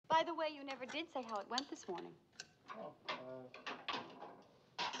By the way, you never did say how it went this morning. Oh,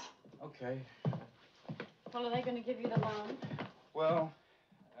 okay. Well, are they going to give you the loan? Well,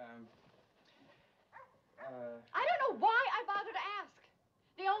 I don't know why I bother to ask.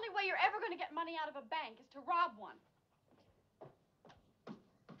 The only way you're ever going to get money out of a bank is to rob one.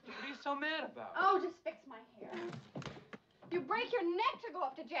 What are you so mad about? Oh, just fix my hair. You break your neck to go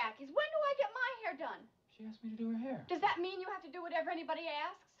up to Jackie's. When do I get my hair done? She asked me to do her hair. Does that mean you have to do whatever anybody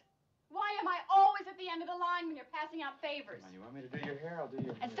asks? Why am I always at the end of the line when you're passing out favors? Come on, you want me to do your hair? I'll do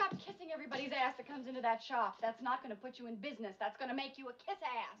your hair. And stop kissing everybody's ass that comes into that shop. That's not going to put you in business. That's going to make you a kiss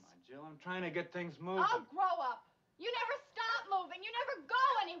ass. Come on, Jill, I'm trying to get things moving. Oh, grow up. You never stop moving. You never go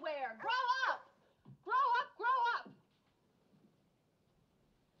anywhere.